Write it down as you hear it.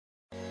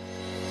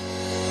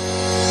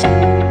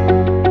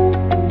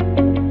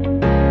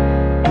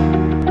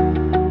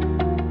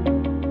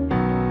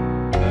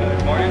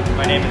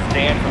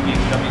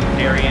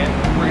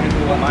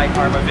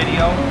or a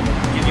video,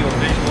 give you a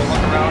visual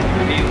look around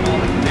the vehicle,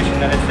 the condition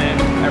that it's in,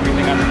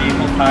 everything on the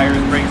vehicle,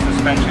 tires, brakes,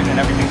 suspension, and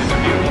everything that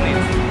your vehicle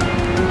needs.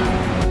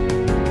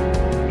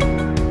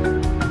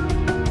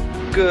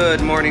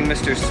 Good morning,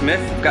 Mr.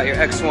 Smith. Got your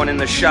X1 in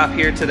the shop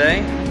here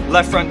today.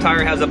 Left front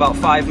tire has about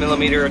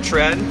 5mm of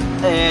tread,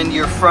 and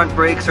your front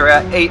brakes are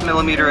at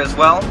 8mm as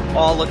well.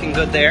 All looking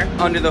good there.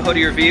 Under the hood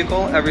of your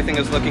vehicle, everything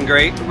is looking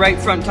great. Right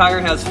front tire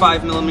has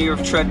 5mm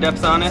of tread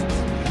depth on it,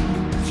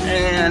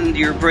 and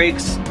your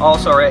brakes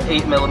also are at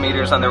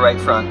 8mm on the right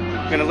front.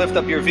 I'm gonna lift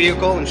up your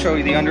vehicle and show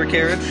you the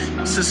undercarriage.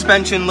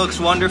 Suspension looks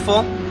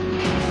wonderful.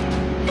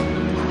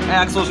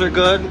 Axles are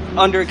good.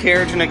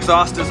 Undercarriage and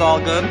exhaust is all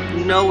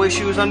good. No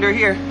issues under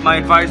here. My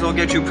advisor will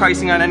get you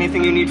pricing on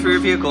anything you need for your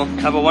vehicle.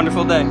 Have a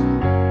wonderful day.